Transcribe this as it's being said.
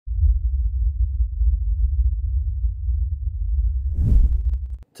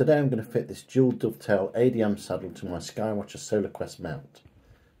Today I'm going to fit this dual dovetail ADM saddle to my Skywatcher SolarQuest mount.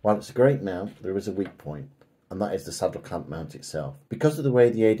 While it's a great mount, there is a weak point, and that is the saddle clamp mount itself. Because of the way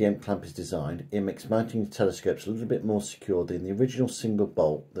the ADM clamp is designed, it makes mounting the telescopes a little bit more secure than the original single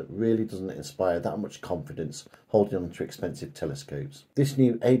bolt that really doesn't inspire that much confidence holding on to expensive telescopes. This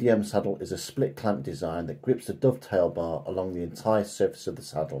new ADM saddle is a split clamp design that grips the dovetail bar along the entire surface of the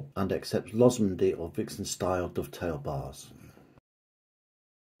saddle and accepts Losmandy or Vixen style dovetail bars.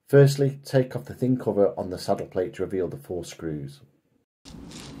 Firstly, take off the thin cover on the saddle plate to reveal the 4 screws.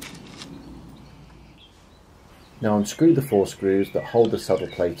 Now unscrew the 4 screws that hold the saddle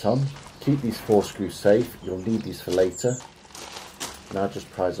plate on. Keep these 4 screws safe, you'll need these for later. Now just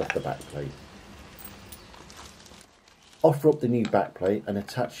prise off the back plate. Offer up the new back plate and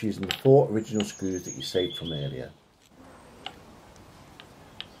attach using the 4 original screws that you saved from earlier.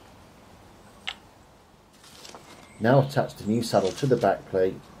 Now attach the new saddle to the back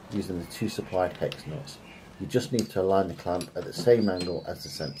plate using the 2 supplied hex nuts. You just need to align the clamp at the same angle as the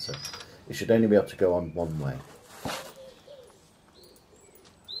sensor. It should only be able to go on one way.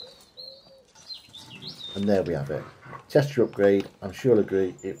 And there we have it. Test your upgrade, I'm sure you'll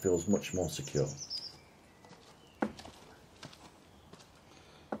agree it feels much more secure.